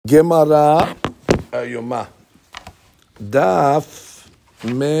Gemara Yoma Daf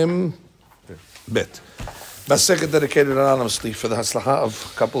Mem Bet. Masechet dedicated anonymously for the haslaha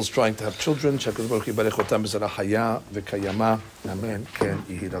of couples trying to have children. Shakadosh Baruch Hu yibarech otam b'zera haya v'kayama. Amen. Ken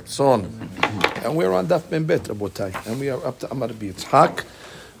yehi ratzon. And we're on Daf Mem Bet, Rabotai, and we are up to Amar B'Yitzhak.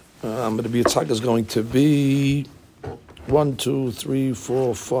 Amar B'Yitzhak is going to be 1, 2, 3,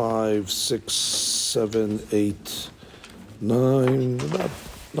 4, 5, 6, 7, 8, 9, about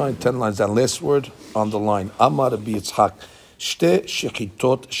 9, 10 lines down. Last word on the line. Amar B'Yitzhak. Shte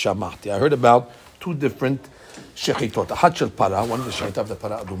shechitot shamahti. I heard about two different shechitot. Achat shel para, one of the shechita of the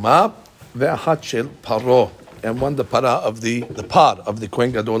para aduma, ve'achat shel paro, and one the para of the par of the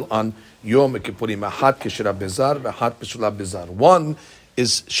Kohen Gadol on Yom Kippurim. Achat keshira bezar, ve'achat pesula bezar. One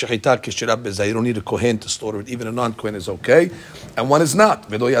is shechita keshira bezar. You don't need a Kohen to slaughter it. Even a non-Kohen is okay. And one is not.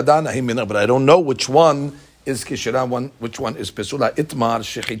 Ve'lo yadana hi minach, but I don't know which one is keshira, which one is pesula. Itmar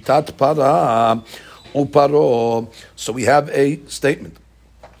shechitat para uparo. So we have a statement.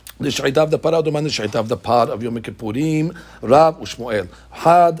 The shechita of the para duman, the shechita of the par of Yom Kippurim, Rav Ushmuel.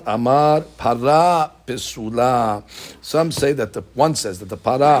 Had amar para pesula. Some say that one says that the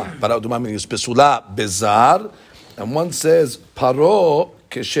para duman meaning is pesula bezar, and one says paro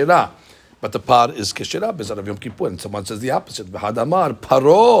keshera. But the par is keshera bezar of Yom Kippur, and someone says the opposite. Had amar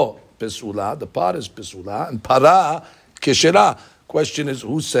paro pesula, the par is pesula, and para keshera. Question is,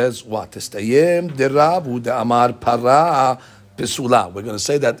 who says what? Testayem de Rav hu de amar para pesula. We're going to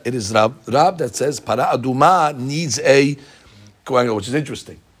say that it is Rav that says para aduma needs a Kohen Gadol, which is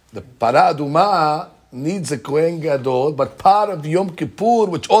interesting. The para aduma needs a Kohen Gadol, but part of Yom Kippur,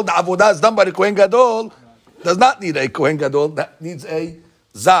 which all the avodah is done by the Kohen Gadol, does not need a Kohen Gadol. That needs a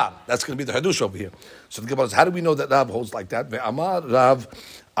zar. That's going to be the hadush over here. So the Gemara says, how do we know that Rav holds like that? Ve'amar Rav,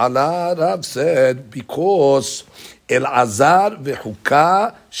 Allah Rav said, because El Azar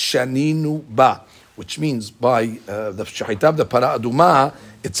ve'chuka shaninu ba, which means by the shechita of the para aduma,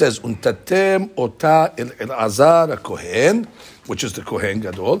 it says untatem ota el Azar a kohen, which is the Kohen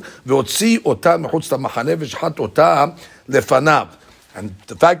Gadol, ve'otzi ota mechutz tamachane v'shchat ota lefanav. And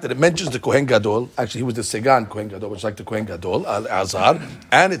the fact that it mentions the Kohen Gadol, actually he was the Segan Kohen Gadol, which is like the Kohen Gadol, Al Azar,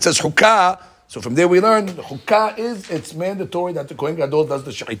 and it says chuka. So from there we learn the chuka is it's mandatory that the Kohen Gadol does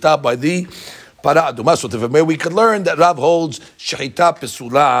the shechita by the para aduma. So from there we could learn that Rav holds shechita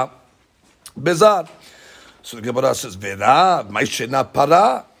pesula bezar. So the Gemara says, "V'Rav ma'ishena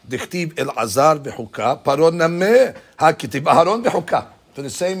para dichtiv el azar v'chuka paron nameh hakitiv Aharon v'chuka." For the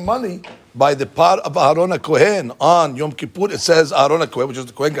same money, by the par of Aharon HaKohen on Yom Kippur, it says Aharon HaKohen, which is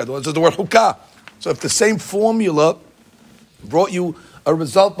the Kohen Gadol. It says the word chuka. So if the same formula brought you a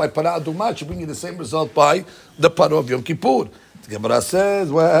result by para aduma, it should bring you the same result by the para of Yom Kippur. The Gemara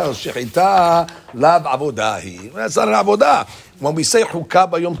says, well, shechita lav avodahi. That's not an avodah. When we say chuka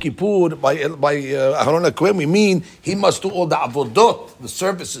by Yom Kippur, by Aharon HaKohen, we mean he must do all the avodot, the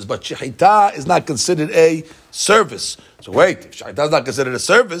services, but shechita is not considered a service. So wait, if shechita is not considered a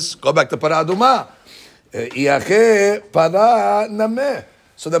service, go back to para aduma. Iache para nameh.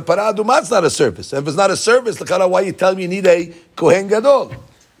 So the para aduma is not a service. If it's not a service, look at why you tell me you need a Kohen Gadol.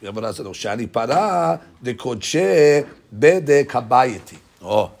 Gemara said, "Shani para de kodshe bede kabayiti."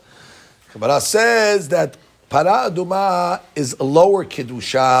 Oh, Gemara says that para aduma is a lower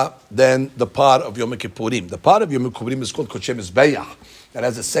kedusha than the par of Yom Kippurim. The par of Yom Kippurim is called kodshe mizbeach. That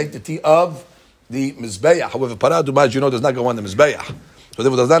has the sanctity of the mizbeach. However, para aduma, as you know, does not go on the mizbeach. So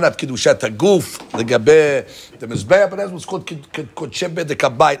therefore, does not have kedusha taguf, the gabe, the mizbeach, but that's what's called kodshe bede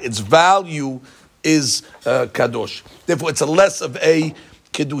kabayit. Its value is kadosh. Therefore, it's a less of a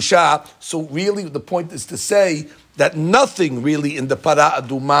kedusha. So really the point is to say that nothing really in the para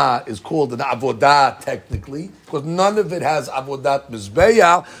aduma is called an avodah technically, because none of it has avodat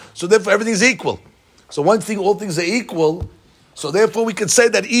mizbeah, so therefore everything is equal. So one thing, all things are equal, so therefore we can say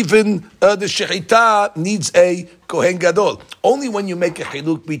that even the shechita needs a Kohen Gadol. Only when you make a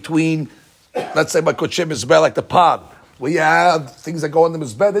chiluk between, let's say by kodshe mizbeah, like the par, where you have things that go on the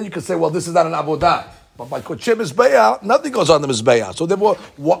mizbeah, then you can say, well, this is not an avodah. But by kodshe mizbeah, nothing goes on the mizbeah. So therefore,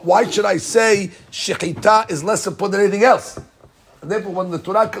 why should I say shechita is less important than anything else? And therefore, when the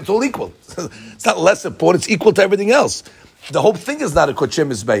Torah, it's all equal. It's not less important; it's equal to everything else. The whole thing is not a kodshe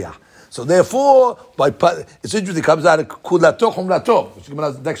mizbeah. So therefore, it's interesting. It comes out of kulato chumlato, which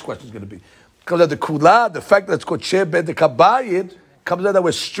the next question is going to be. It comes out of the kula, the fact that it's kodshe bedekabayit, comes out that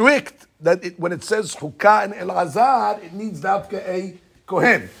we're strict that when it says chuka and el azar, it needs dafka a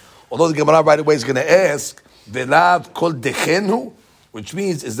kohen. Although the Gemara right away is going to ask, Velav kol dechenu, which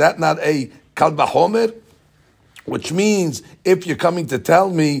means, is that not a kal bahomer? Which means, if you're coming to tell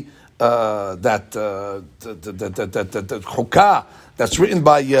me that chukah that's written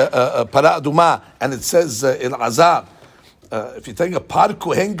by Para Aduma, and it says Elazar. If you're telling a par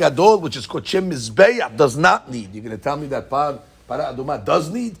kohen gadol, which is kochem mizbeach, does not need, you're going to tell me that para aduma does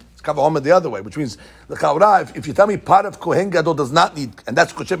need? It's kavahoma the other way, which means the kavra. If you tell me part of kohen gadol does not need, and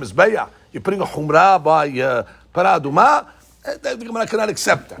that's kochem mizbeach, you're putting a humrah by para aduma. The Gemara cannot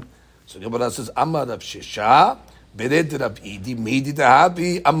accept that. So the Gemara says Amar Rav Shisha bered Rav Idi medi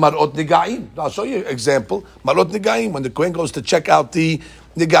dehavi amarot negaim. I'll show you an example. Marot negaim, when the kohen goes to check out the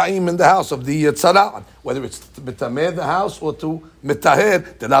Negaim in the house of the tzara'an, whether it's to mitamer the house or to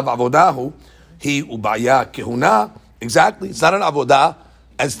mitaher, the lav avodahu, he ubaya kehuna. Exactly, it's not an avodah,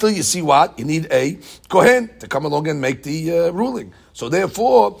 and still you see what? You need a kohen to come along and make the ruling. So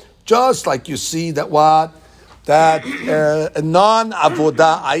therefore, just like you see that what? That a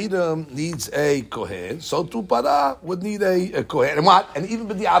non-avodah item needs a kohen, so too para would need a kohen. And what? And even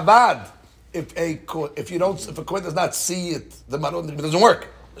with the avad, if a kohen does not see it, the marot it doesn't work.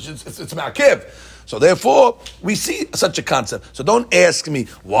 It's ma'akev. So therefore, we see such a concept. So don't ask me,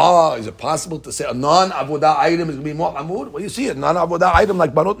 wow, is it possible to say a non-avodah item is going to be more amur? Well, you see, a non-avodah item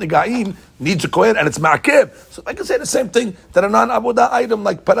like marot negaim needs a kohen and it's ma'akev. So I can say the same thing, that a non-avodah item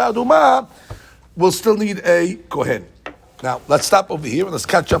like para aduma will still need a kohen. Now, let's stop over here and let's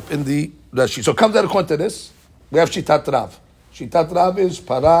catch up in the Rashi. So it comes out according to this. We have Shitat Rav. Shitat Rav is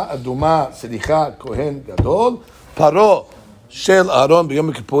para aduma selicha kohen gadol paro shel Aaron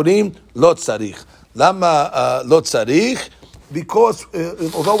b'yom kippurim lo tzarich. Lama lo tzarich? Because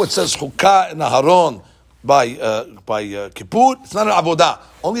although it says chukah in Aharon by Kippur, it's not an avodah.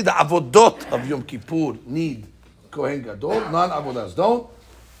 Only the avodot of Yom Kippur need kohen gadol. Non-avodas don't.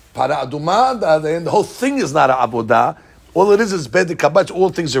 Para aduma, the whole thing is not an avodah. All it is bedek kabatz. All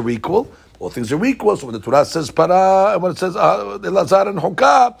things are equal. All things are equal. So when the Torah says para, when it says Elazar and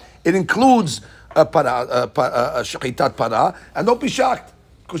Hokah, it includes shachitat para. And don't be shocked,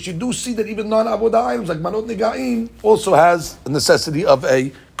 because you do see that even non-avodah items like manot negaim also has a necessity of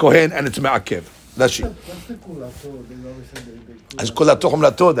a kohen, and it's me'akev. That's it. As kolato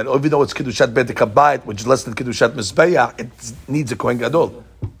humlato, that even though it's kedushat bedek kabayit, which is less than kedushat mizbeach, it needs a kohen gadol.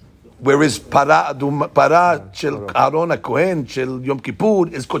 Whereas para shel Aaron HaKohen shel Yom Kippur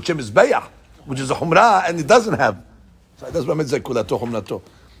is kochem mizbeach, which is a humrah, and it doesn't have. So that's what I meant to say kulato humlato.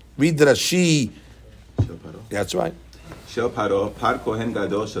 Read Rashi. Yeah, that's right. Shel paro par kohen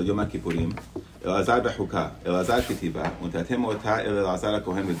gadol shel Yom Kippurim Elazar b'chukah Elazar kitiba untatem ota el Elazar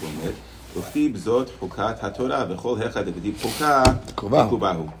HaKohen v'gomer וכתיב זאת חוקת התורה וכל אחד וכתיב חוקה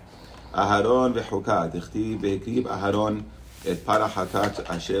יקובהו אהרון וחוקה דכתיב והקריב אהרון את פר החטאת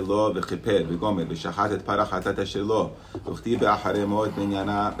אשר לו וכיפר וגומר ושחט את פר החטאת אשר לו וכתיב באחרי מות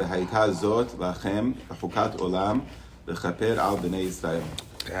בעניינה והייתה זאת לכם חוקת עולם וכפר על בני ישראל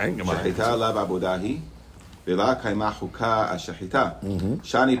שחיטה עליו עבודה היא ולה קיימה חוקה השחיטה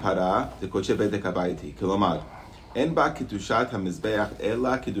שני פרה דקודשי בדק הבית היא כלומר אין בה קדושת המזבח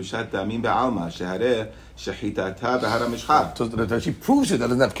אלא קדושת דמים בעלמא שהרי שחיטתה בהר המשחת. So she proves it that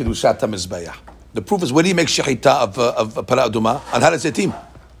doesn't have kedushat hamizbeach. The proof is where do you make shechita of para aduma? On Har HaZeitim.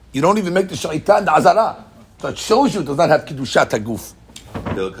 You don't even make the shechita in the azara. So it shows you it does not have kedushat haguf.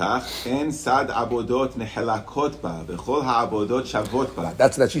 ולכך אין סד עבודות נחלקות בה וכל העבודות שוות בה.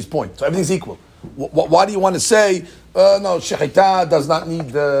 That's she's point. So everything's equal. Why do you want to say no, shechita does not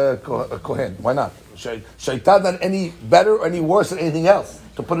need a kohen? Why not? Shechita not any better or any worse than anything else.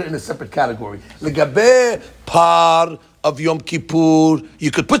 To put it in a separate category. Legabe par of Yom Kippur, you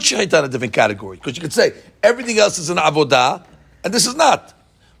could put shechita in a different category. Because you could say, everything else is an avodah, and this is not.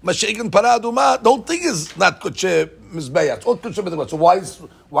 Mashiach para aduma, the whole thing is not kosher mizbeach. All kosher mizbeach. So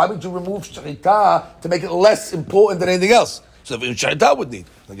why would you remove shechita to make it less important than anything else? So if shechita would need.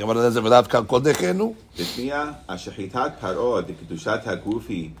 The Gemara says, לפניה, השחיטת פרעה דקדושת הגוף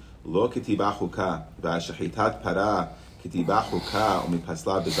היא לא כתיבה חוקה, והשחיטת פרה כתיבה חוקה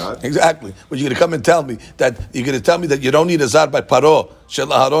ומפסלה בזד. Exactly. But you're going to come and tell me that you don't need a zad by paro shel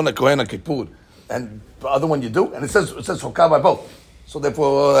Aharon HaKohen HaKippur, and the other one you do, and it says חוקה by both. So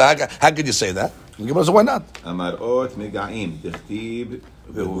therefore, how could you say that? The Gemara says, why not? המראות מגעים, דכתיב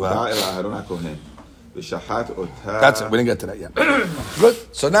והובא אל אהרון הכהן. That's it. We didn't get to that yet.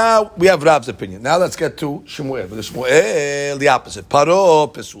 Good. So now we have Rav's opinion. Now let's get to Shmuel. But the Shmuel, the opposite.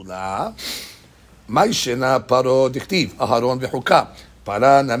 Paro pesula. Maishena paro diktiv. Aharon v'chuka.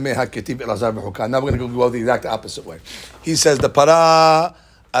 Para nameha ketiv Elazar v'chuka. Now we're going to go the exact opposite way. He says the para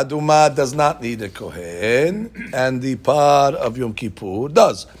aduma does not need a kohen, and the par of Yom Kippur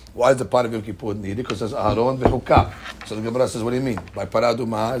does. Why does the part of Yom Kippur need it? Because it says Aharon v'chuka. So the Gemara says, what do you mean? By para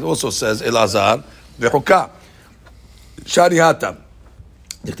aduma, it also says Elazar v'chuka. Shari hatam.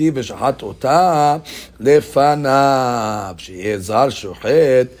 דכתיב ושחט אותה לפניו, שיהיה זר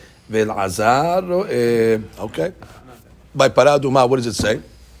שוחט ואלעזר רואה. Okay. By parah aduma, what does it say?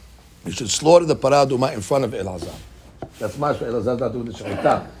 You should slaughter the parah aduma in front of Elazar. That's mashma. Elazar's not doing the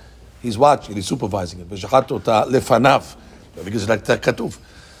shechita. He's watching, he's supervising it. V'shachat ota lefanav, because it's like katuv.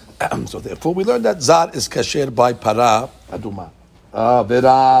 So therefore, we learn that zar is kasher by parah aduma.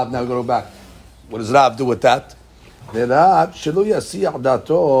 V'rav. Now we go back. What does Rav do with that? V'rav shelo yasiyach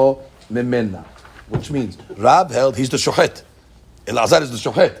dato memena, which means Rav held he's the shochet. Elazar is the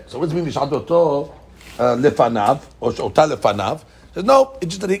shochet. So what does it mean v'shachat oto lefanav or ota lefanav? Says, no,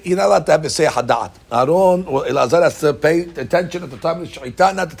 it's just that you're not allowed to have a say hadat. Aaron or Elazar has to pay attention at the time of the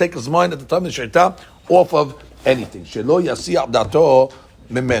shechita, not to take his mind at the time of the shechita off of anything. Shelo yasiyach dato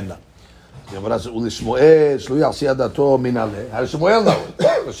memena. Gemara says, Uli Shmuel, shelo yasiyach dato minaleh. How does Shmuel know it?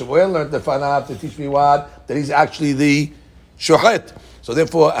 Shmuel learned the fanav to teach me what? That he's actually the shochet. So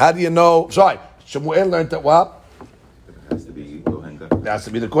therefore, how do you know? Sorry, Shmuel learned that what? It has to be Kohen. It has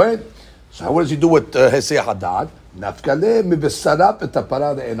to be the Kohen. So what does he do with Hesei Hadad? Nafkale mibesarap et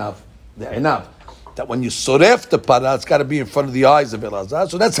hapara le'enav. That when you soref the para, it's got to be in front of the eyes of Elazar.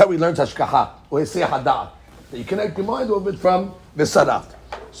 So that's how he learns Hashkaha, or Hesei Hadad. That you connect your mind over it from Besaraf.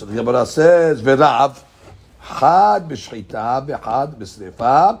 So the Gemara says, V'rav, Had b'shchita, v'had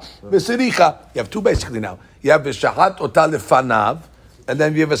b'srefa, b'siricha. You have two basically now. You have V'shahat ota lefanav, and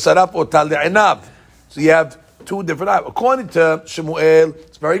then you have V'saraf ota le'enav. So you have two different. According to Shemuel,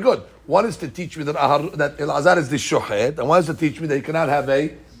 it's very good. One is to teach me that Elazar is the shochet, and one is to teach me that you cannot have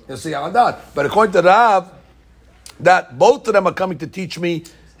a Hesei Hadad. But according to Rav, that both of them are coming to teach me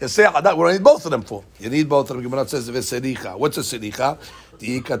Hesei Hadad. What do I need both of them for? You need both of them. Gemara says V'sericha. What's a sericha?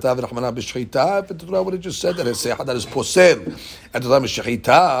 Katav Rachmana b'shchita. If I would have just said that Hesei Hadad is posel at the time of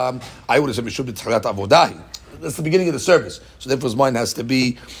shechita, I would have said Mishum b'tchilat avodahi. That's the beginning of the service. So therefore his mind has to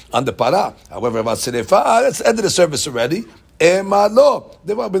be on the para. However, about Serefa, that's the end of the service already. Lo.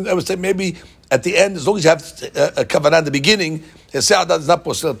 I would say maybe at the end, as long as you have a kavanah at the beginning, Hesei Hadad is not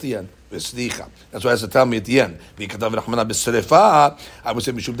posel at the end. That's why he has to tell me at the end. I would say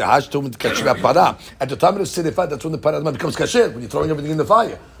Mishum dehashtum kashira para. At the time of the Serefa, that's when the para becomes kasher, when you're throwing everything in the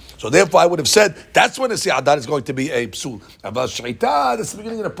fire. So therefore, I would have said that's when the Hesei Hadad is going to be a psul. About shechita, that's the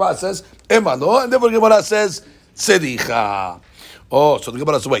beginning of the process. Emalo, and therefore the Gemara says tzericha. Oh, so the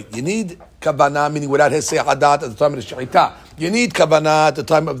Gemara says, wait, you need kavanah, meaning without Hesei Hadad at the time of the shechita. You need kavanah at the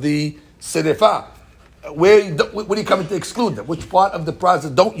time of the Serefa. Where are you coming to exclude them? Which part of the process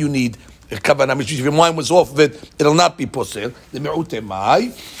don't you need kavanah? Which if your mind was off of it, it'll not be posel. L'me'ute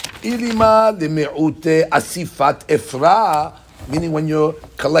mai, ilima l'me'ute asifat efra. Meaning when you're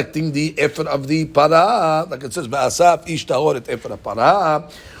collecting the effort of the para, like it says, Ba'asaf ish tahor et effort para,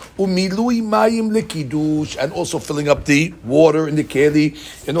 umilui mayim lekidush, and also filling up the water in the keli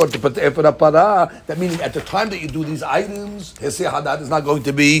in order to put the effort para. That meaning at the time that you do these items, Hesei Hadad is not going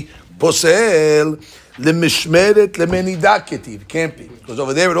to be posel. Lemishmeret lemenidah ketiv. Can't be. Because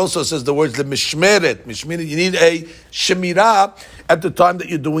over there it also says the words lemishmeret. Mishmeret, you need a shemirah at the time that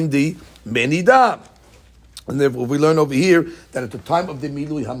you're doing the menidah. And therefore, we learn over here that at the time of the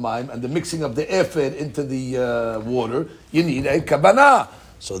milui hamayim and the mixing of the efed into the water, you need a kavanah.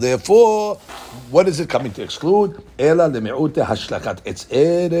 So therefore, what is it coming to exclude? Ela leme'ute hashlakat etz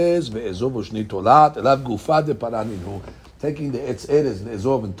erez ve'ezov ushni tolat elav gufa de paraninu. Taking the etz erez and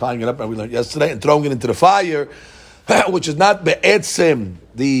ezov and tying it up, and we learned yesterday, and throwing it into the fire, which is not be'etzim,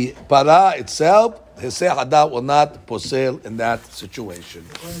 the para itself. Hesei Hadad will not posel in that situation.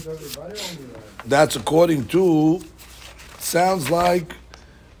 That's according to, sounds like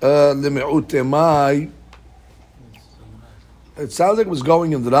Leme'ute Mai. It sounds like it was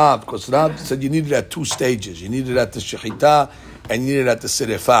going in the Rav, because Rav said you needed it at two stages. You needed it at the Shechita and you needed it at the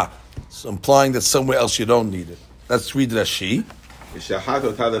Serefa. So implying that somewhere else you don't need it. Let's read Rashi. V'shachat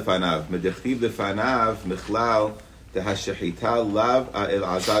ota lefanav, medechtiv lefanav, michlal, tehashechita lav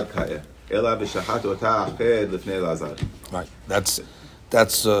Elazar ka'eh. Ela v'shachat ota ached lefnei Elazar. Right. That's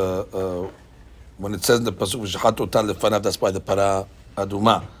when it says in the pasuk v'shachat ota lefanav, that's by the para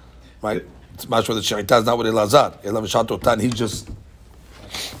aduma. Right? It's much where the shechita is not with Elazar. Ela v'shachat ota, and he's just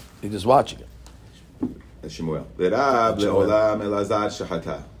watching it. Shemuel. V'rab le'olam Elazar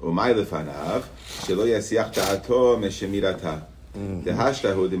shachata. Umay lefanav, shelo yasiach da'ato meshemirata.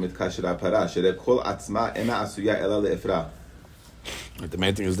 Tehashtahu de'mitkashira para, shere kol atzma ena asuya ela le'efra. The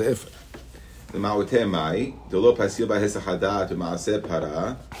main thing is the effort. למעוטי מאי, דלא פסיל בהסח הדעת ומעשה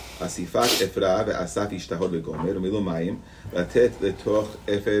פרה, אסיפת אפרה ואסף ישתהות לגומר, ומילוא מים, לתת לתוך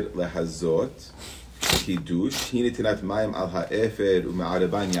אפר להזות, קידוש, היא נתינת מים על האפר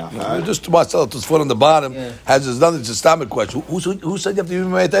ומערבן יחד. Just to watch out, his foot on the bottom has his nothing. It's a stomach question. Who said you have to be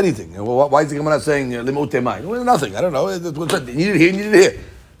made anything? Why is the Gemara saying limut mai? Well, nothing. I don't know. You need it here. You need it here.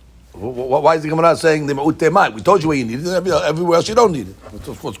 Why is the Gemara saying limut mai? We told you where you need it. Everywhere else you don't need it. That's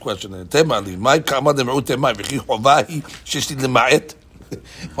the first question. Tema li mai kama limut mai v'chi chovahi sheshli lima'et.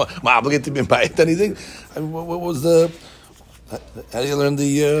 Am I obligated to be ma'et anything? What was the? How do you learn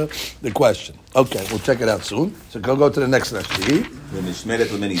the question? Okay, we'll check it out soon. So go to the next Rashi.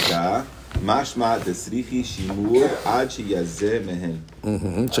 ומשמרת למניתה, משמע דצריכי שימור עד שיזה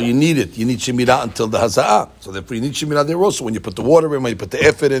מהן. So you need it. You need shemirah until the haza'ah. So therefore you need shemirah there also. When you put the water in, when you put the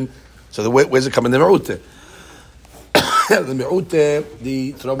effort in. So where's it coming? The me'uteh. The me'uteh,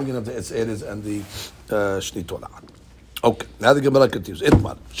 the throwing in of the etzeres and the shnitolah. Okay, now the Gemara continues.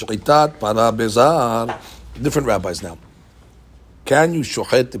 Itmar, shechitat para bezar. Different rabbis now. Can you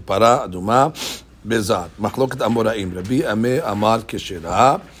shochet the para aduma bezat? Machloket amoraim. Rabbi Ameh amar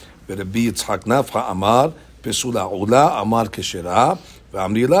keshera, Rabbi Yitzchak Nafcha amar pesula. Ula amar keshera.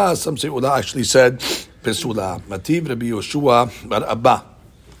 Amrila, some say Ula actually said pesula. Mativ Rabbi Yoshua bar Abba.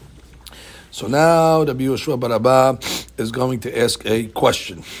 So now Rabbi Yoshua bar Abba is going to ask a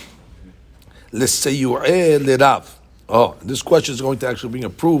question. L'seyu'eh l'Rav. Oh, this question is going to actually bring a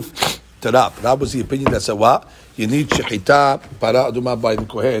proof to Rav. Rav was the opinion that said what? You need shechita para aduma by the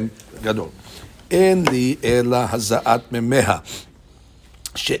kohen gadol. En li ela haza'at memeha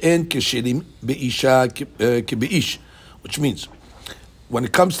she'en kesherim be'isha kebeish, which means when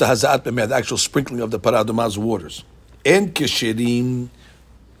it comes to haza'at memeha, the actual sprinkling of the para aduma's waters, en kesherim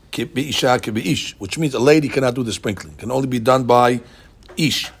be'isha kebeish, which means a lady cannot do the sprinkling; can only be done by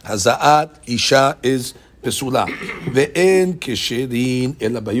ish. Haza'at isha is pesula. Ve'en kesherin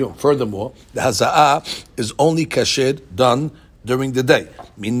ela bayom. Furthermore, the haza'ah is only kasher done during the day.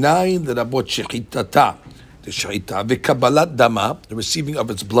 Minayin l'rabot shechitata, the shechita, ve'kabalat dama, the receiving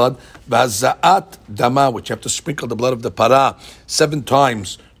of its blood, ve'haza'at dama, which you have to sprinkle the blood of the para 7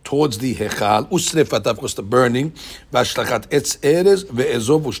 times towards the hechal, usrefat, of course, the burning, ve'ashlachat etz erez,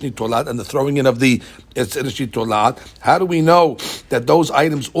 ve'ezov u'shni tolat, and the throwing in of the etz erez shni tolat. How do we know that those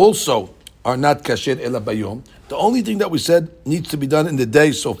items also are not kasher ela bayom? The only thing that we said needs to be done in the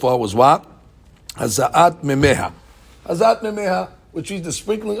day so far was what? Haza'at memeha. Haza'at memeha, which means the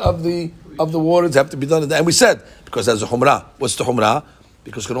sprinkling of the waters have to be done in the day. And we said, because there's a humrah. What's the humrah?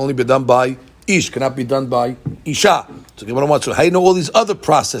 Because it can only be done by ish, cannot be done by isha. So Gemara wants to, how do you know all these other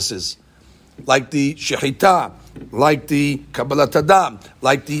processes? Like the shechita, like the kabbalat adam,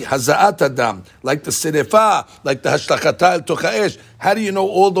 like the haza'at adam, like the serefa, like the hashlachata el tochaesh. How do you know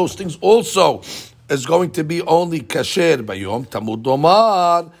all those things also is going to be only kasher bayom? Tamud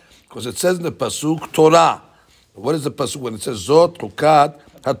domar, because it says in the pasuk Torah. What is the pasuk when it says zot chukat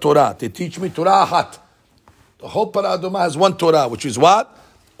haTorah? They teach me Torah hat. The whole para aduma has one Torah, which is what?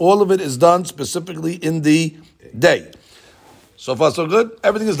 All of it is done specifically in the day. So far, so good.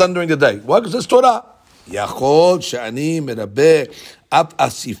 Everything is done during the day. Why? Because it's Torah. Yachol shani merabeh ab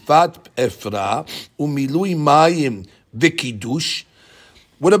asifat efra umilui mayim v'kidush.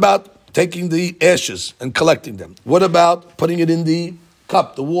 What about taking the ashes and collecting them? What about putting it in the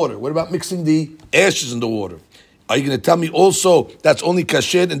cup, the water? What about mixing the ashes in the water? Are you going to tell me also that's only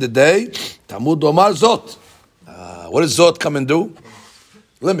kasher in the day? Tamud domar zot. What does zot come and do?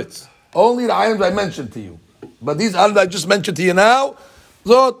 Limits. Only the items I mentioned to you. But these items I just mentioned to you now,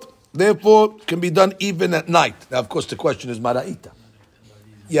 zot, therefore, can be done even at night. Now, of course, the question is mara'ita.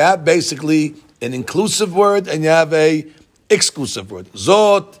 You have basically an inclusive word and you have a exclusive word.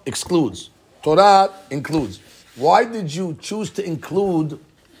 Zot excludes. Torah includes. Why did you choose to include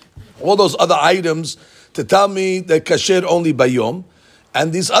all those other items to tell me that kasher only bayom?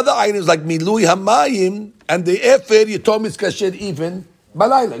 And these other items like milui hamayim and the efer, you told me it's kasher even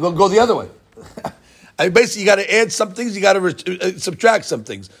balayla. Go the other way. I mean, basically, you got to add some things, you got to subtract some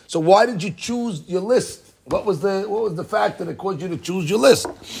things. So why did you choose your list? What was the fact that it caused you to choose your list?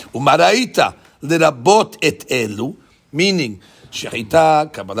 Umaraita lerabot et elu, meaning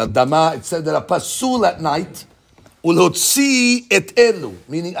shechita, kabbalat dama. It said that a pasul at night. Ulhotzi et elu,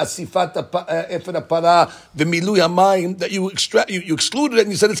 meaning asifat efer para v'milui hamayim, that you excluded it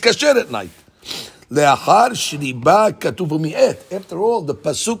and you said it's kasher at night. Leachar shriba katuv mi'et. After all, the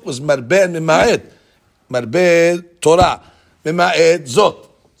pasuk was marbeh mima'et. Marbeh Torah, Mima'ed Zot.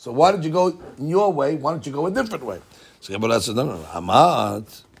 So why did you go in your way? Why don't you go a different way? So Gemara said, no.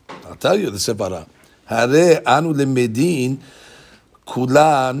 Hamad, I'll tell you the Separa. Hare anu lemedin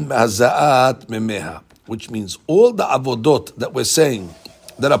kulan haza'at memeha. Which means all the avodot that we're saying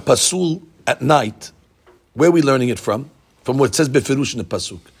that are pasul at night, where are we learning it from? From what it says befirush in the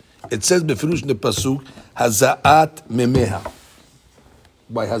pasuk. it says befirush in the pasuk haza'at memeha.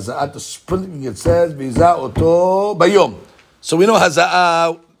 By haza'at, the sprinkling, it says viza oto bayom. So we know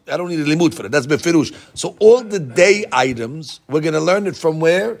haza'ah. I don't need a limud for it. That's befirush. So all the day items, we're going to learn it from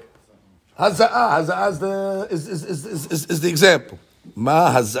where? Haza'ah. Haza'ah is the example.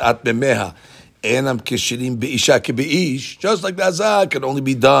 Ma haza'at memeha. Enam kishirim be'isha kebe'ish. Just like the haza'ah can only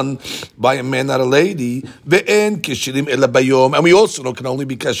be done by a man, not a lady. Ve'en kishirim ela bayom. And we also know can only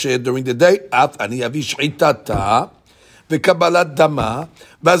be kasher during the day. Af ani avi sh'itata. וקבלת דמה,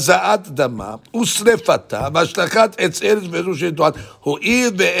 והזעת דמה, ושרפתה, והשלכת עץ ארץ וראשי תואר, הואיל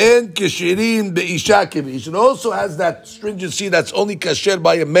ואין כשירים באישה כבאיש. It also has that stringency that's only kasher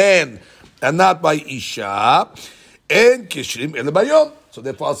by a man and not by isha. אין כשירים אלא ביום. So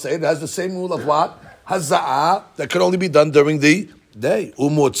therefore I'll say it has the same rule of what? הזעה, that can only be done during the day.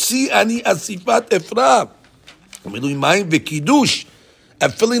 ומוציא אני אסיפת אפרים, ומילוי מים וקידוש,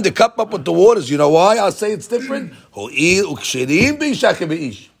 and filling the cup up with the waters. You know why? I'll say it's different. Amazing.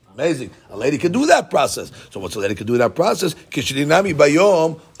 A lady can do that process. So what's a lady can do that process?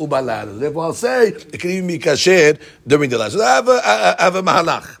 Therefore I'll say it can even be kasher during the last. So I have a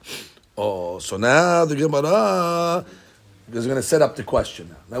mahalach. Oh, so now the Gemara is going to set up the question.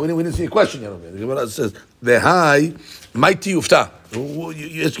 Now we didn't see a question yet over here. The Gemara says, "Vehai mighty ufta."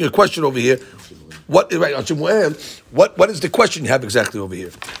 You're asking a question over here. What is the question you have exactly over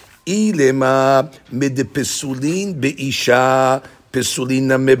here? Ilema medepesulin beisha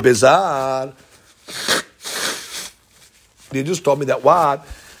pesulina mebezar. You just told me that what?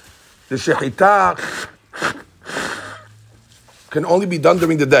 The shechita can only be done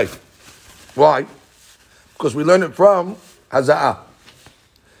during the day. Why? Because we learn it from haza'ah.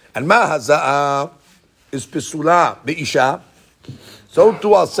 And ma haza'ah is pesula beisha. So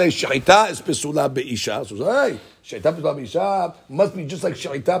too I'll say shechita is pesula beisha. So hey, shechita pesula beisha must be just like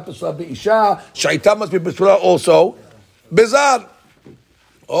shechita pesula beisha. Shechita must be pesula also bezar.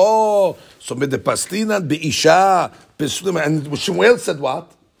 Oh, so with the pastina beisha pesula, and Shmuel said what?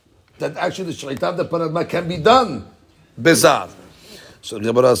 That actually the shechita of the paradma can be done bezar. So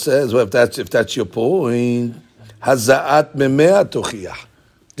the Gemara says, well, if that's your point, haza'at memea tochiyah.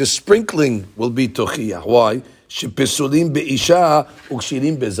 The sprinkling will be tochiyah. Why? Shepesulim beisha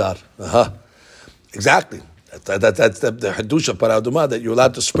ukshirim bezar. Exactly. That's the hadush of paraduma, that you're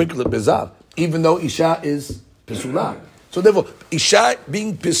allowed to sprinkle it bezar, even though isha is pesula. So therefore, isha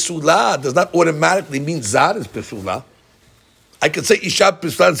being pesula does not automatically mean zar is pesula. I can say isha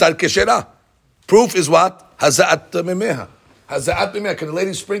pesula and zar keshera. Proof is what? Haza'at memeha. Haza'at memeha. Can a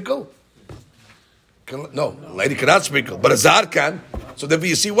lady sprinkle? No, a lady cannot sprinkle, but a zar can. So therefore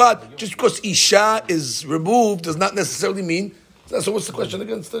you see what? Just because isha is removed does not necessarily mean. So what's the question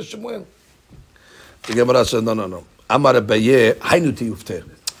against Shemuel? The Gemara said, no. Amar Abaye, haynuti ufter.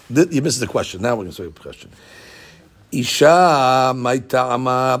 You missed the question. Now we're going to say the question. Isha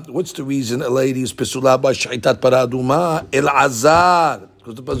ma'ita'ama. What's the reason a lady is pesula by sha'itat paraduma? El-azar.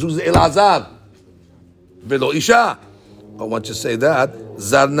 Because the pasuk is el-azar. Velo isha. But once you say that,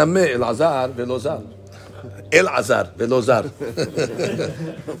 zar nameh el-azar velo zar. El-azar velo zar.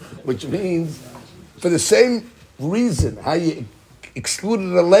 Which means, for the same reason, how you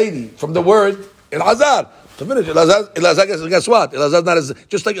excluded a lady from the word el-azar. To finish, el-azar, guess what? El-azar not a,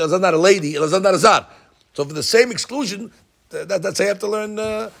 just like el-azar not a lady, el-azar not a zar. So for the same exclusion, that's how you have to learn.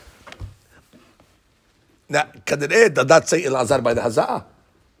 Now, Kadireh did not say el-azar by the haza'ah.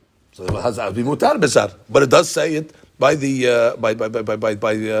 So the haza'ah would be mutar bezar, but it does say it by the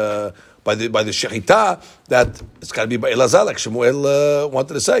shechita that it's got to be by Elazar, like Shemuel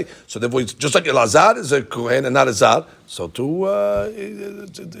wanted to say. So therefore, it's just like Elazar is a kohen and not a zar, so too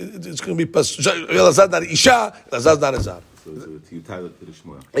it's going to be Elazar not a isha, Elazar not a zar. So you tie it to the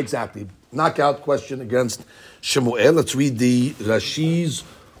Shmuel. Exactly. Knockout question against Shemuel. Let's read the Rashis.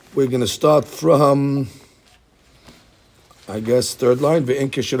 We're going to start from, I guess, third line. Ve'en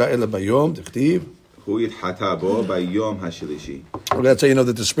keshira ela bayom dechtiv. Hu yitchata bo bayom hashlishi. That's how you know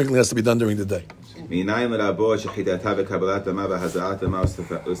that the sprinkling has to be done during the day. מנין לרבו שחיטתה וקבלת דמה והזעת דמה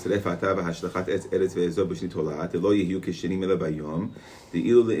ושרפתה והשלכת עץ ארץ ואזור בשנית תולעת לא יהיו כשנים אלא ביום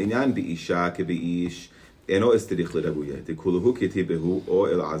דאילו לעניין באישה כבאיש אינו אסתריך לרבויה דכולהו כתיבהו או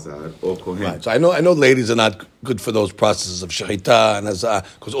אלעזר או כהן. Right, so I know ladies are not good for those processes of shechita and hazah,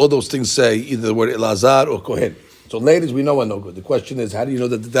 because all those things say either the word elazar or kohen. So ladies we know are no good. The question is, how do you know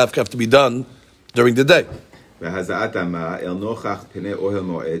that the dafka have to be done during the day? Right,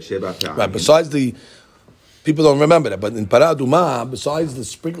 besides the, people don't remember that, but in Parah Adumah, besides the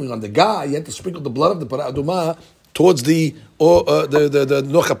sprinkling on the guy, you have to sprinkle the blood of the Parah Adumah towards the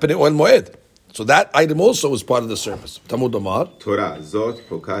Nocha Pnei Ohel Moed. So that item also is part of the service. Tamud Omar. Torah, zot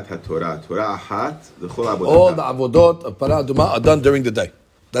chukat haTorah. Torah achat v'chol All the avodah. avodot of Parah Aduma are done during the day.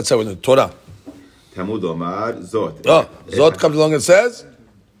 That's how we do Torah. Tamud Omar, zot. Zot comes along and says,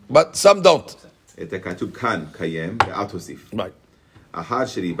 but some don't. את הכתוב כאן קיים ואל תוסיף. Right. אחר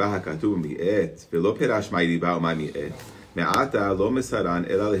שריבה הכתוב מיעט, ולא פירש מהי ריבה ומה מיעט, מעתה לא מסרן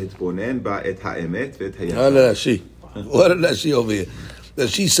אלא להתבונן בה את האמת ואת הישר. What did Rashi over here?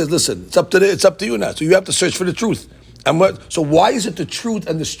 She says, listen, it's up to you now. So you have to search for the truth. So why is it the truth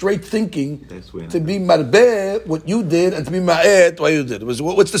and the straight thinking to be marbeh what you did and to be ma'et what you did?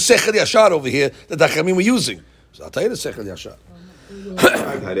 What's the sechel yashar over here that the Chachamim were using? So I'll tell you the sechel yashar.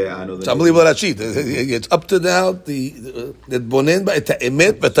 It's unbelievable Rashi. It's up to now the bonen ba et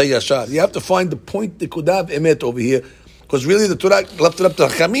emet ba yashar. You have to find the point the kudav emet over here. Because really the Torah left it up to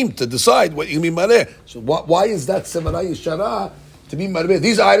Chachamim to decide what you mean mareh. So why is that Sevara Yeshara to be mareh?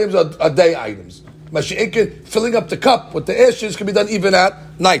 These items are day items. Mashiach filling up the cup with the ashes can be done even at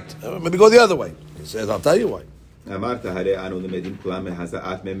night. Maybe go the other way. He says, I'll tell you why. אמרת הרי אנו למדים כולם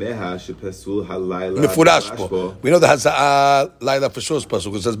מהזעת מימיה שפסול הלילה מפורש פה. We know the haza'ah laila for sure is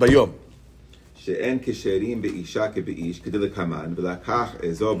pasuk. It says bayom. שאין כשרים באישה כבאיש כדלקמן ולקח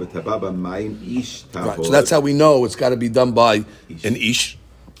אזור וטבע במים איש טהור. So that's how we know it's got to be done by an ish.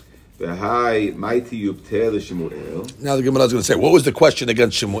 והי מייתי יופתה לשמואל. Now the Gemara is going to say, what was the question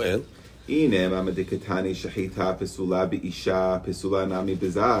against Shemuel? הנה מה מדקתני שחיטה פסולה באישה פסולה נמי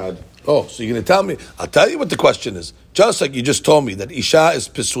בזד. Oh, so you're going to tell me? I'll tell you what the question is. Just like you just told me that isha is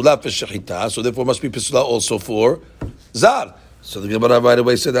pesula for shechita, so therefore must be pesula also for zar. So the Gemara right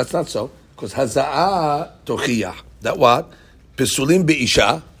away said that's not so. Because haza'ah tochiyah. That what? Pesulim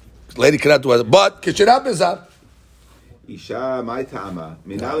be'isha. Lady cannot do it. But kishirah bezar. אישה מה טעמה?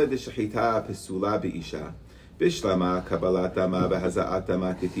 מנהל דשחיטה פסולה באישה. בשלמה קבלת דמה והזעת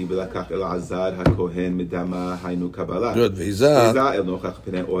דמה כתיב ולקח אלעזר הכהן מדמה היינו קבלה. והיזה אל נוכח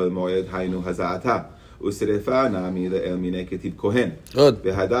פני אוהל מועד היינו הזעתה. ושרפה נעמי לאל מיני כתיב כהן.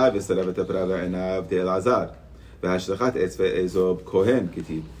 והדר ושרף את הפרה ועיניו דאלעזר. והשלכת עץ ואזוב כהן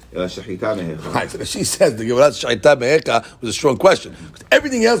כתיב. אלא שחיטה מהכה. Right, so she says the Gemara שחיטה מהכה was a strong question.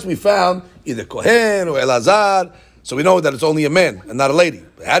 Everything else we found, either Kohen or Elazar, so we know that it's only a man and not a lady.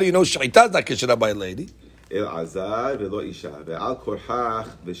 But how do you know shechita is not kishra by a lady? אלעזר ולא אישה, ועל כורחך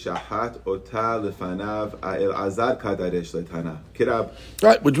ושחט אותה לפניו, אלעזר כדרש לתנה. כרב.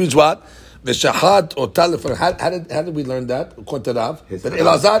 Right, which means what? V'shachat אותה לפניו. How did we learn that? According to Rav, that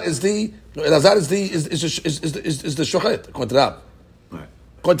Elazar is the shochet. According to Rav.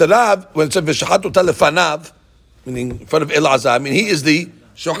 According to Rav, when it said v'shachat אותה לפניו, meaning in front of Elazar, I mean he is the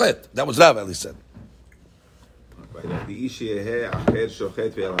shochet. That was Rav, at least said. ואיש יהא אחר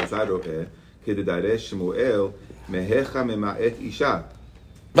שוחט ואלעזר רואה, כדדרש שמואל, מהכה ממעט אישה.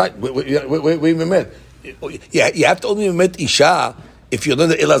 Right, we met. Yeah, you have to only met Isha if you learn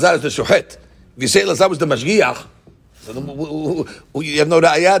that Elazar is the shochet. If you say Elazar was the mashgiach, you have no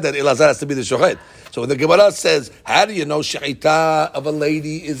ra'ayah that Elazar has to be the shochet. So when the Gemara says, how do you know shechita of a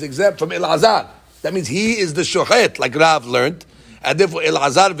lady is exempt from Elazar? That means he is the shochet, like Rav learned, and therefore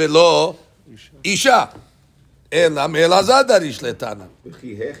Elazar velo Isha. אלא מאלעזר דריש לתנא.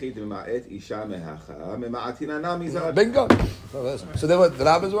 וכי הכי דמעט אישה מהכה, ממעטינא נמי זר. Bingo. So therefore, the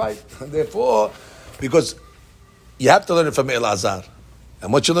Rav is right. Therefore, because you have to learn it from Elazar.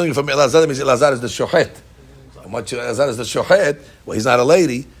 And what you're learning from Elazar means Elazar is the shochet. And what Elazar is the shochet, well, he's not a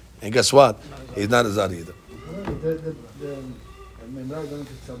lady. And guess what? He's not a zar either. הממרה גם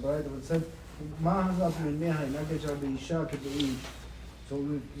כצברית, אבל זה, מה הזאת ממיה, אינה קשר באישה כבאיש? So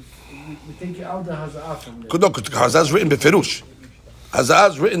we take out the haza'ah from there. No, because haza'ah is written befirush. Haza'ah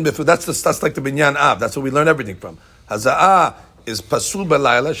is written befirush. That's like the binyan av. That's where we learn everything from. Haza'ah is pasul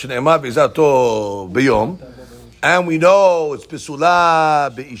b'layla, shene'emar b'zato b'yom. And we know it's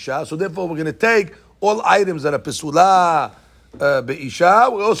pesula be'isha. So therefore we're going to take all items that are pesula be'isha.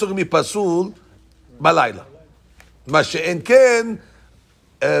 We're also going to be pasul b'layla. Ma she'en ken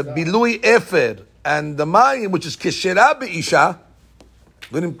bilui efer and the mayim, which is keshera be'isha.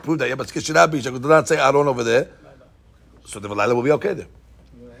 We didn't prove that yet, but it's Kishirah B'isha. We did not say Aaron over there. So the Laila will be okay there.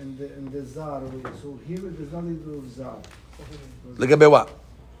 And the Zar, so here it is not into Zar. Legabe what?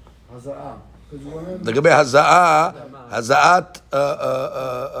 Haza'ah. Legabe Haza'at,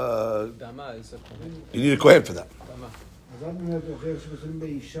 you need a Kohen for that.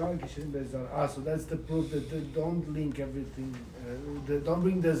 So that's the proof that they don't link everything, they don't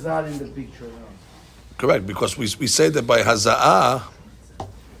bring the Zar in the picture now. Correct, because we say that by Haza'ah,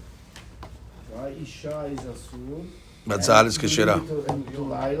 Isha is asur. but Zar is Keshira.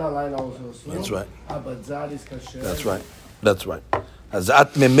 Laila also asur. That's right. But Zar is Keshira. That's right.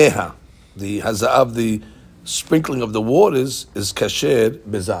 Haza'at Memeha. the haza'av, the sprinkling of the waters, is kasher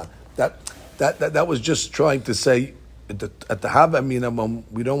bezar. That was just trying to say at the Hava minimum,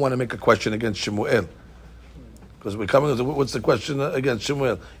 we don't want to make a question against Shemuel. Because we're coming to what's the question against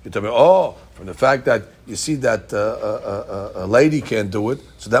Shemuel? You tell me, from the fact that you see that a lady can't do it,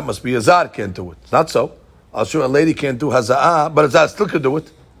 so that must be a zar can't do it. It's not so. I'll show a lady can't do haza'ah, but a zar still can do it.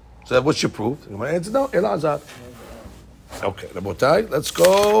 So what's your proof? My answer, no, el azar. Okay, Rabotai, let's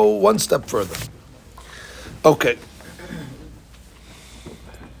go one step further. Okay.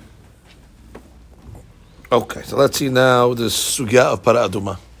 Okay, so let's see now the sugya of para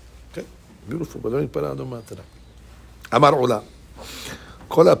aduma. Okay, beautiful. We're learning para aduma today. Amar Ula.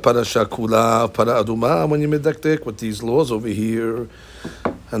 Kola parasha kula para aduma. When you medaktek with these laws over here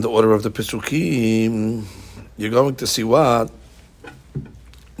and the order of the Pesukim, you're going to see what?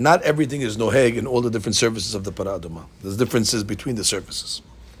 Not everything is noheg in all the different services of the para aduma. There's differences between the services.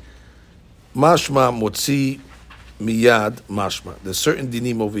 Mashma motzi miyad mashma. There's certain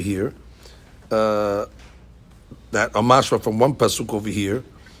dinim over here that are mashma from one pasuk over here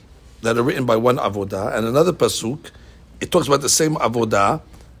that are written by one avodah, and another pasuk it talks about the same avodah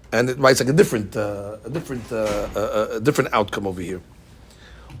and it writes like a different outcome over here.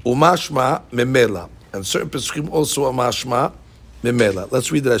 Umashma memela, and certain pasukim also are mashma memela.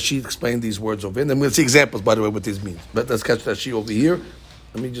 Let's read Rashi explain these words over here, and then we'll see examples by the way what this means. But let's catch Rashi over here.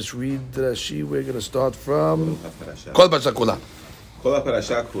 Let me just read Rashi. We're going to start from Kol Parasha Kula. כל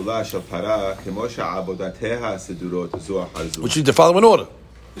הפרשה כולה של פרה, כמו שעבודתיה הסדורות זו אחר זו. Which is the following order.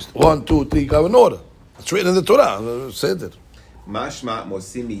 1, 2, 3, go in order. It's written in the Torah. Said it. משמע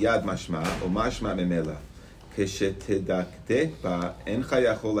מוציא מיד משמע, או משמע ממילא. כשתדקדק בה, אינך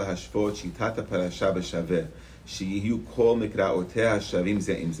יכול להשוות שיטת הפרשה בשווה, שיהיו כל מקראותיה שווים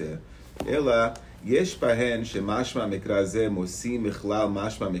זה עם זה, אלא יש בהן שמשמע מקרא זה מוציא מכלל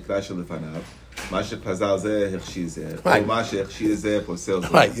משמע מקרא שלפניו, מה שפזל זה הכשיר זה, או מה שהכשיר זה פוסל זה.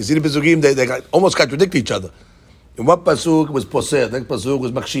 Right, you see the Pesukim, they almost contradict each other. In one Pasuk was posel, the next Pasuk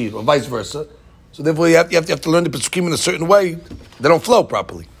was makshir, or vice versa. So therefore you have to learn the Pesukim in a certain way. They don't flow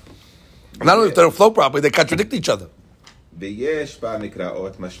properly. Not only if they don't flow properly, they contradict each other. ויש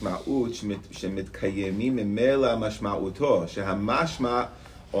במקראות משמעות שמתקיימים ממילא משמעותו, שהמשמע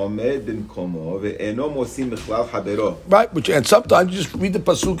עומד במקומו ואינו מוציא מכלל חברו. Right, and sometimes you just read the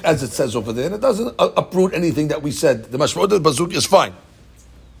Pasuk as it says over there, and it doesn't uproot anything that we said. The mashmaut of the Pasuk is fine.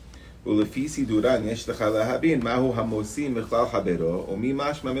 ולפי סידורן יש לך להבין מהו המוציא מכלל חברו, ומי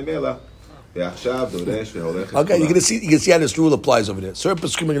משמע ממילא. ועכשיו דורש והולך. Okay, you can see how this rule applies over there. Certain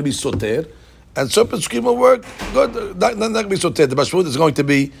Pesukim are going to be soter, and certain Pesukim will work good. Not going to be soter. The mashmaut is going to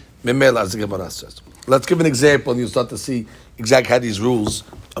be memela, as the Gemara says. Let's give an example, and you'll start to see exactly how these rules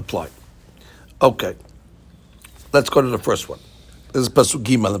apply. Okay, let's go to the first one. This is Pasuk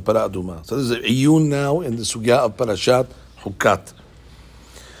Gimel in Para Aduma. So this is a iyun now in the sugya of Parashat Hukat.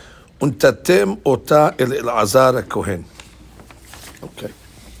 Untatem ota el Elazar Kohen. Okay,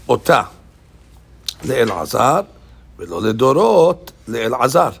 ota le Elazar velo le Dorot le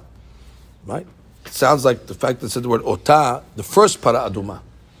Elazar. Right? It sounds like the fact that it said the word ota, the first Para Aduma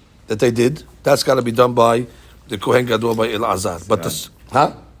that they did, that's got to be done by the Kohen Gadol by Elazar. But the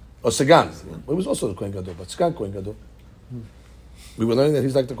or Sagan. Well, he was also the Kohen Gadol, but Sagan Kohen Gadol. We were learning that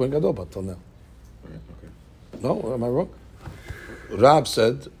he's like the Kohen Gadol, but till now. Okay. No, am I wrong? Rab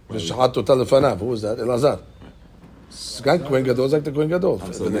said, "V'shachat total lefanav." Who was that? Elazar. Sagan Kohen Gadol is like the Kohen Gadol.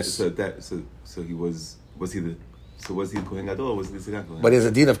 So he was he the Kohen Gadol or was he the Sagan Kohen? But he has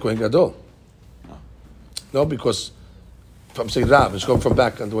a dean of Kohen Gadol. No, because I'm saying Rab. It's going from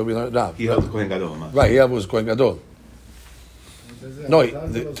back and the way we learned Rab. He held the Kohen Gadol. Right, he was Kohen Gadol. No,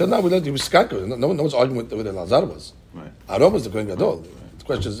 till now we learned he was Sagan. No one's arguing with Elazar was. Right. Aaron was the Kohen Gadol. Right. The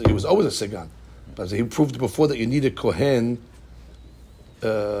question is, he was always a Sagan. But he proved before that you need a Kohen.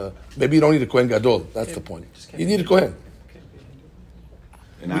 Maybe you don't need a Kohen Gadol. That's the point. You need a Kohen.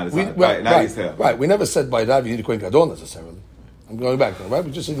 Right. We never said by Rav you need a Kohen Gadol necessarily. I'm going back now, right?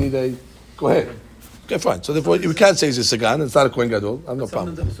 We just said you need a Kohen. Okay, fine. So therefore, we can't say he's a Sagan. It's not a Kohen Gadol. I have no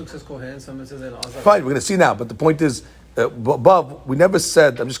problem. Some of the Pasuk says Kohen, some says Elazar. Fine, we're going to see now. But the point is, above, we never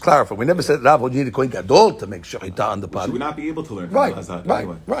said, I'm just clarifying, we never said, Rav, you need a Kohen Gadol to make Shechita on the pot. You would not be able to learn from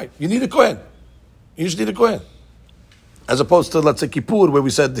Elazar. Right. You need a Kohen. You just need a Kohen. As opposed to, let's say, Kippur, where we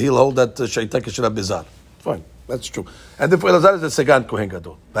said he'll hold that Shechita should have Bizar. Fine, that's true. And therefore, Elazar is a Sagan Kohen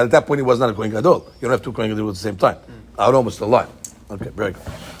Gadol. But at that point, he was not a Kohen Gadol. You don't have two Kohen Gadol at the same time. Aaron was still alive. Okay, very good.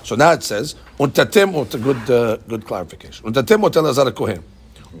 So now it says, Untatem, good clarification. Untatem ot Elazar Kohen.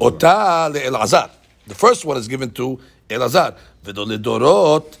 Ota le Elazar. The first one is given to Elazar. Vedo le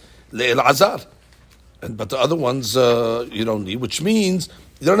Dorot le Elazar. But the other ones you don't need, which means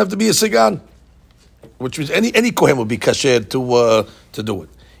You don't have to be a Sigan. Which means any Kohen would be kasher to do it.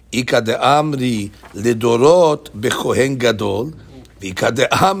 Ika de amri lidorot bekohen gadol, ika de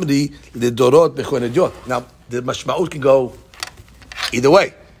amri lidorot bekohen idiot. Now the mashmaut can go either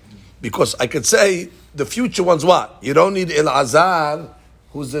way, because I could say the future one's what? You don't need Elazar,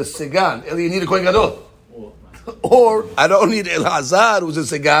 who's a Sigan. You need a Kohen gadol. Or I don't need Elazar, who's a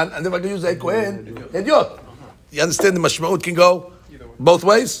Sigan, and then I can use a Kohen idiot. You understand? The mashmaut can go both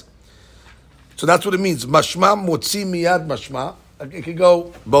ways. So that's what it means. Mashma motzi miyad mashma. It can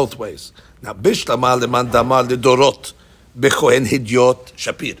go both ways. Now, bishlama leman damar ledorot bekohen hidyot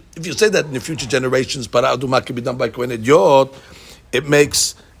shapir. If you say that in the future generations, para aduma can be done by kohen hidyot, it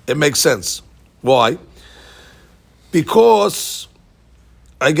makes sense. Why? Because,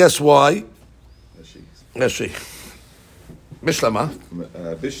 I guess why? Rashi. Bishlama.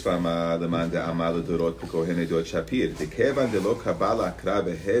 Bishlama leman de'amar ledorot bekohen hidyot shapir. Dekevan delo kabala kra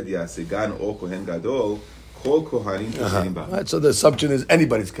behedya sigan o kohen gadol. Right, so the assumption is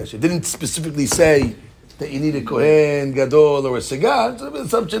anybody's kasher. It didn't specifically say that you need a Kohen Gadol or a Sigan. So the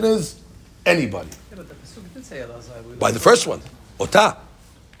assumption is anybody. Yeah, but the Pasuk did say Elazar. By the first one, Ota.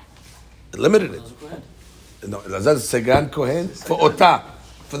 It limited it. No, Elazar is Sigan Kohen for Ota,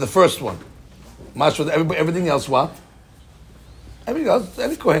 for the first one. Mashra, everything else, what? Everything else,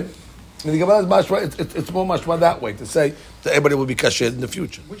 any Kohen. I mean, the Gemara is mashma. It's more mashma that way to say that everybody will be kasher in the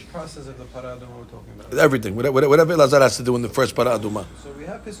future. Which process of the para aduma we're talking about? Everything, whatever Elazar has to do in the first para aduma. So we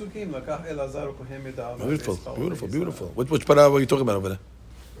have pesukim lakach Elazar kohen mid'al. Beautiful. Which para were you talking about over there?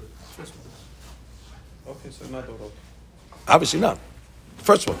 Okay, so not Dorot. Obviously not.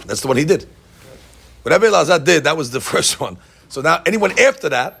 First one. That's the one he did. Whatever Elazar did, that was the first one. So now anyone after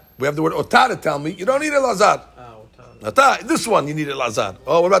that, we have the word Ota to tell me you don't need Elazar. Ota, this one you need Elazar.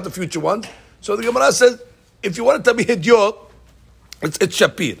 Oh, what about the future ones? So the Gemara says, if you want to tell me Hidyot, it's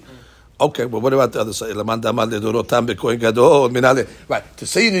Shapir. Okay, well, what about the other side? Right, to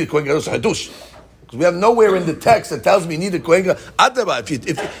say you need a Kohen Gadol is Hadush. Because we have nowhere in the text that tells me you need a Kohen Gadol. If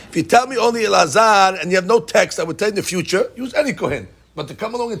you tell me only Elazar and you have no text, I would tell you in the future, use any Kohen. But to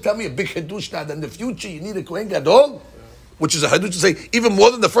come along and tell me a big Hadush now, that in the future you need a Kohen Gadol, which is a Hadush to say even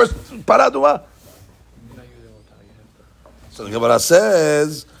more than the first Paradua. So the Gemara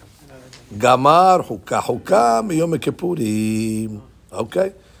says, Gamar hukah miyom kippurim.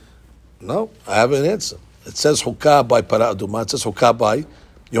 Okay? No, I have an answer. It says hukah by para aduma. It says hukah by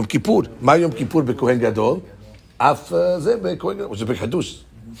Yom Kippur. My Yom Kippur bekohen gadol. Af ze bekohen gadol, which is a big hadush.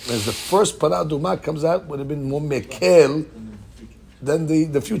 As the first para aduma comes out, would have been more mekel than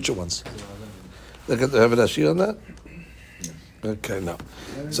the future ones. Look at have a Shiur on that. Okay, now.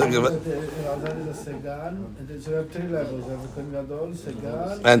 So Elazar is a Sigan, and so we have three levels. We have a Kohen Gadol,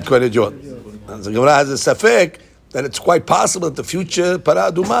 Sigan, and Kohen Idiot. And the Gemara has a safek that it's quite possible that the future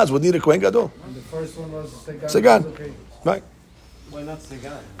para adumas would need a Kohen Gadol. And the first one was Sigan. Sigan. Okay. Right. Why not Sigan?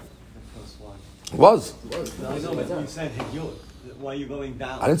 The first one. Was. I know, but you said Hidyot. Why are you going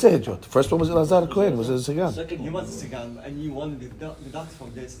down? I didn't say Idiot. The first one was Elazar Kohen. It was a Sigan. You want Sigan, and you want to deduct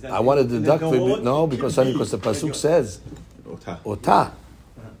from this. That I wanted to deduct no, because the pasuk says Ota. Ota.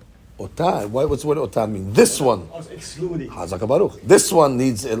 Ota. What's the word Ota mean? This one. Excluding. Hazak Baruch. This one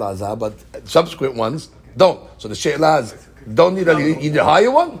needs Elazar, but subsequent ones don't. So the She'elaz don't need you need a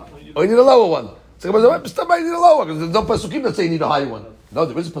higher one or you need a lower one. So you need a lower because there's no pasukim that say you need a higher one. No,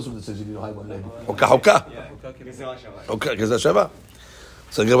 there is a pasuk that says you need a higher one. Maybe. Okay. Okay, Gezerah Shava.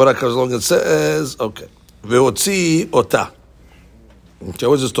 So Gemara comes along and says, okay, ve'otzi Ota. Okay,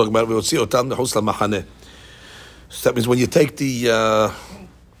 what's this talking about? Ve'otzi Ota nechus lamachaneh. So that means when you take the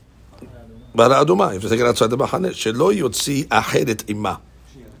bara aduma, if you take it outside the machaneh, shelo yotzi acheret imma.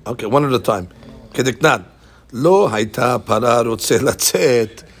 Okay, one at a time. Kedeknan. Lo hayta para rotze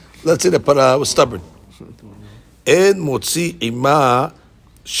latzet. Let's say the para was stubborn. En motzi imma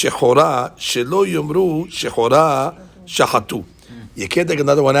shechora shelo yomru shechora shachatu. You can't take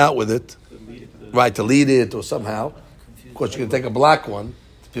another one out with it, right, to lead it or somehow. Of course, you can take a black one.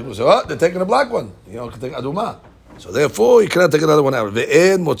 People say, oh, they're taking a black one. You know, you can take aduma. So therefore, you cannot take another one out.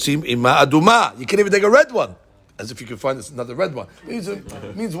 Ve'en motzim imma aduma. You can't even take a red one. As if you can find another red one.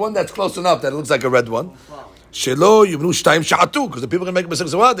 It means one that's close enough that it looks like a red one. Shelo yivnu shtayim sha'atu. Because the people can make a mistake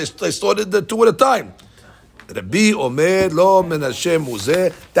and say, well, they started the two at a time. Rabbi Omer lo menashem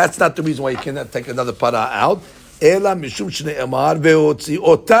muzeh. That's not the reason why you cannot take another para out. Ela mishum shne'emar ve'otzi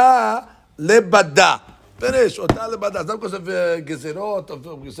ota lebada. Finish. Ota lebada. It's not because of gezerot,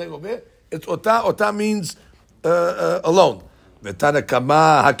 of saying over. It's ota. Ota means alone. Ve'tana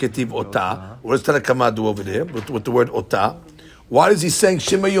kama haketiv ota. What does Tana kama do over there with the word ota? Why is he saying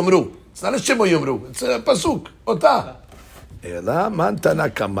shema yomru? It's not a shema yomru. It's a pasuk. Ota. Ela man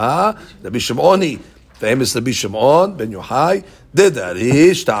tanakama Rabbi Shimoni, famous Rabbi Shimon ben Yochai,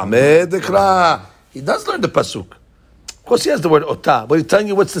 dedarish ta'ameh dekra. He does learn the pasuk. Of course, he has the word otah, but he's telling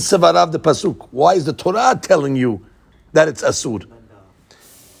you what's the sevara of the pasuk. Why is the Torah telling you that it's asur?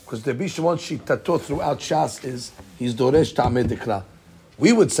 Because the Rabbi Shimon shitato throughout Shas is he's doresh ta'ameh dekra.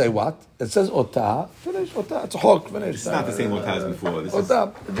 We would say what? It says otah, finish otah. It's a hawk, finish. It's not the same otah as before. This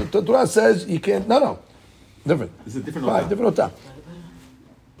Otah. The Torah says you can't. No. Different. This is a different Right, otah. different otah.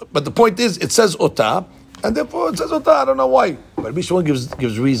 But the point is, it says otah, and therefore it says otah. I don't know why. But Rabbi Shimon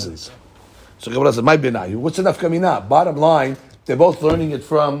gives reasons. So Gemara says, "My benayu." What's enough kamina? Bottom line, they're both learning it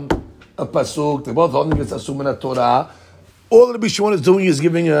from a pasuk. They're both learning it's asum in a Torah. All Rabbi Shimon is doing is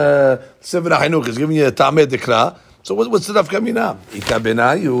giving a seven hainuk, is giving a ta'ameh dekra. So what's enough kamina? Ika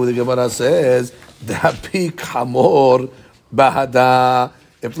benayu. The Gemara says, "Da'apik hamor bahada."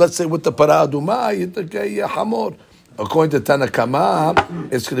 If let's say with the para aduma, you take a hamor. According to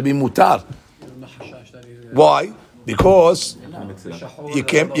Tanakama, it's going to be mutar. Why? Because you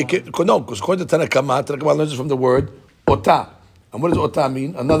can't. No, because according to Tanakama learns it from the word ota. And what does ota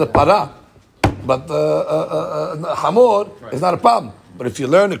mean? Another para. But hamor is not a problem. But if you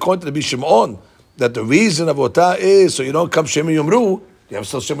learn according to the Bishimon that the reason of ota is so you don't come shemi yomru, you have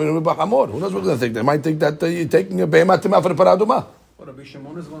still shemi yomru b'hamor. Who knows what they're going to think? They might think that you're taking a behemat tima for the para aduma. Rabbi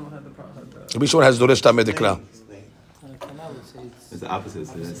Shimon is the one who had the Rabbi Shimon has doresh ta'ameh dekra. It's the opposite.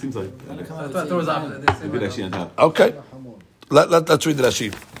 It seems like I thought there was opposite. a good Rashi on top. Okay. Let's read the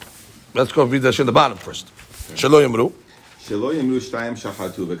Rashi. Let's go read the Rashi on the bottom first. Shelo yamru. שלא יאמרו שתיים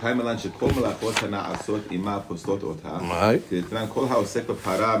שחטו, וקיים מלן שכל מלאכות הנעשות עמה פוסלות אותה. כדתנן כל העוסק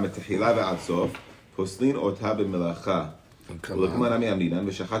בפרה מתחילה ועד סוף, פוסלין אותה במלאכה. ולגמרא מאמרינן,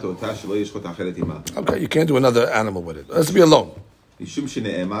 ושחט אותה שלא ישחט אחרת עמה. Okay, you can't do another animal with it. It has to be alone. משום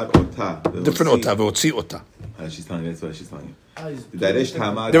שנאמר אותה. Different אותה, והוציא אותה. She's telling you, that's what she's telling you. דרש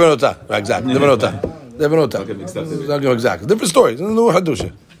תעמד. Different אותה, exactly. Different אותה. Different אותה. Okay, mixed up. Exactly. Different stories. No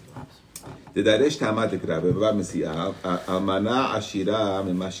hadusha. דרש תעמד לקרא, בבבא מסיעה, אמנה עשירה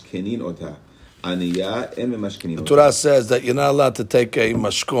ממשכנין אותה. ענייה אין ממשכנין אותה. The Torah says that you're not allowed to take a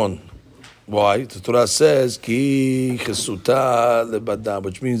mashkon. Why? The Torah says, ki chesuta lebada,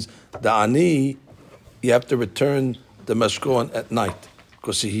 which means the ani, you have to return the mashkon at night.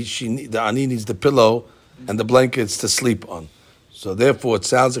 Because the ani needs the pillow and the blankets to sleep on. So therefore, it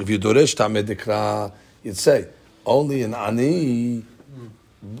sounds like if you doresh ta'ameh dekra, you'd say, only an ani,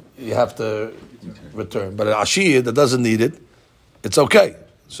 you have to return. But an ashir that doesn't need it, it's okay.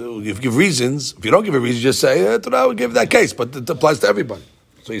 So if you give reasons, if you don't give a reason, just say, Torah will give that case, but it applies to everybody.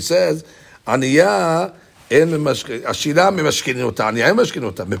 So he says, ענייה אין עשירה ממשכנים אותה, ענייה אין משכנים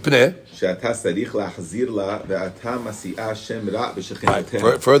אותה, מפני שאתה צריך להחזיר לה ואתה מסיעה שם רע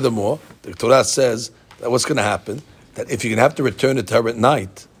בשכנותיה. Furthermore, the Torah says that what's going to happen, that if you're going to have to return it to her at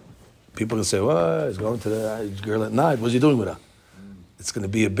night, people can say, well, he's going to the girl at night, what's he doing with her? It's going to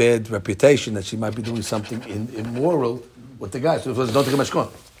be a bad reputation that she might be doing something immoral with the guy. So don't take a mashkon.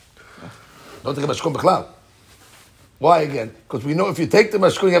 Don't take a mashkon b'chlal. Why again? Because we know if you take the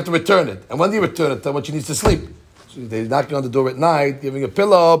mashkon, you have to return it. And when do you return it? When she needs to sleep. So they're knocking on the door at night, giving a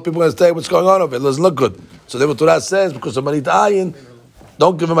pillow, people are going to say, what's going on over it? It doesn't look good. So then what Torah says, because somebody dying,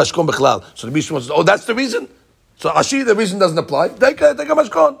 don't give a mashkon b'chlal. So the Bishwan says, oh, that's the reason? So Ashi, the reason doesn't apply. Take a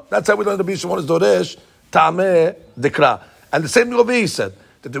mashkon. That's how we learn the Bishwan is doresh, ta'ameh, dekra. And the same Yomi said,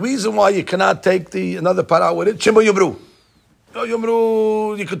 that the reason why you cannot take another para with it, Shema Yomru. No,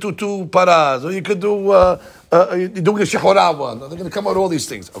 Yomru, you could do two paras, or you could do, you're doing a shechorah one. They're going to come out with all these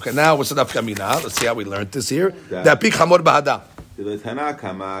things. Okay, now what's the naf kamina? Let's see how we learned this here. Da'apik hamor bahada.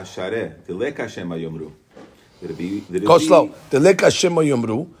 Go slow. Deleka shema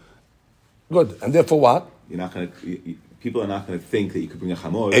yomru. Good. And therefore what? People are not going to think that you could bring a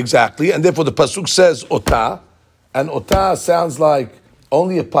hamor. Exactly. And therefore the pasuk says ota. And ota sounds like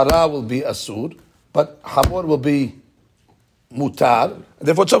only a para will be asur, but hamor will be mutar, and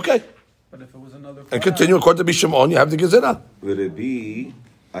therefore it's okay. But if it was another And continue according to Bishimon, you have the gezerah. Would it be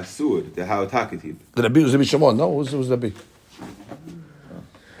asur, the how takativ? The Rabbi was the Bishimon, no? Who's the Rabbi?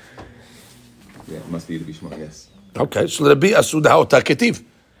 Yeah, it must be the Bishma, yes. Okay, so the Rabbi asur the how takativ.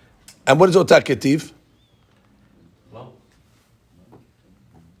 And what is otakativ?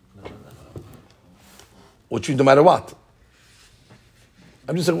 Which means no matter what.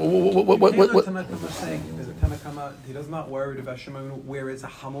 I'm just saying, what? Tanakama saying, there's a Tanakama, he does not worry about Shema where it's a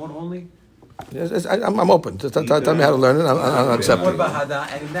hamor only. Yes, I'm open. Just tell me how to learn it. I'll accept What it. about Hada?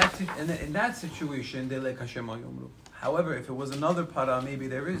 And in that situation, they like Hashem Yomru. However, if it was another para, maybe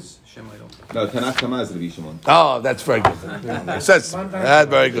there is Shema Yomru. No, Tanakh Kama is Rabbi Shimon. Oh, that's very good. It says that's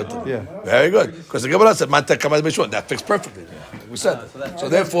very good. Yeah, very good. Because the Gemara said Manta Kama is Bishimon. That fits perfectly. We said. So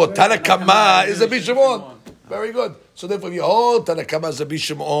therefore, Tanakama is a Bishimon. Very good. So therefore, if you hold Tanakama is a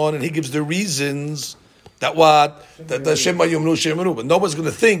Bishimon, and he gives the reasons that what the Shema Yomru, but nobody's going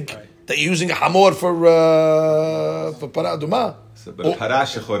to think that you're using a hamor for para aduma. So, but para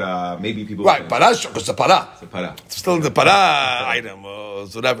shechora, maybe people Right, para because it's a para. It's a para. It's still the para item or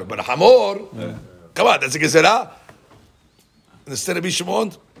whatever. But a hamor, come on, that's a gezerah. Instead of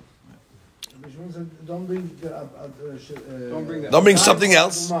Bishimon, Don't bring don't bring something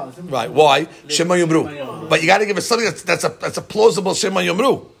else. Right? Why? Shema Yomru. But you got to give it something that's a plausible Shema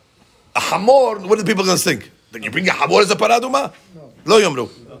Yomru. A hamor. What are the people going to think? That you bring a hamor as a para aduma? Lo Yomru.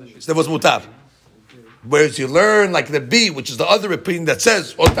 So that was mutar. Whereas you learn like the B, which is the other opinion that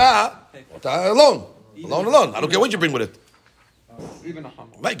says ota alone. I don't care what you bring with it. Even a hamor.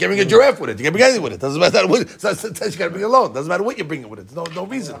 Right, you can bring a giraffe with it. You can bring anything with it. Doesn't matter what. You got to bring it alone. Doesn't matter what you bring it with it. No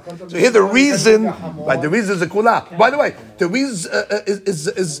reason. So here the reason, right? The reason is a kula. By the way, the reason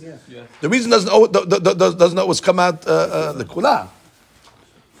is the reason doesn't always come out the kula.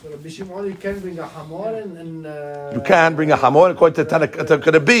 So the Bishimon, you can bring a hamor and You can bring a hamor according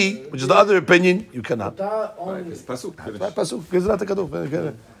to the B, which is the other opinion. You cannot. It's pasuk. Right, pasuk. Gezrat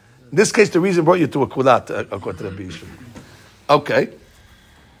HaKadosh. In this case, the reason brought you to a kulat according to the B. Okay.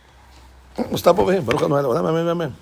 We'll stop over here. Baruch Adonai Olam. Amen.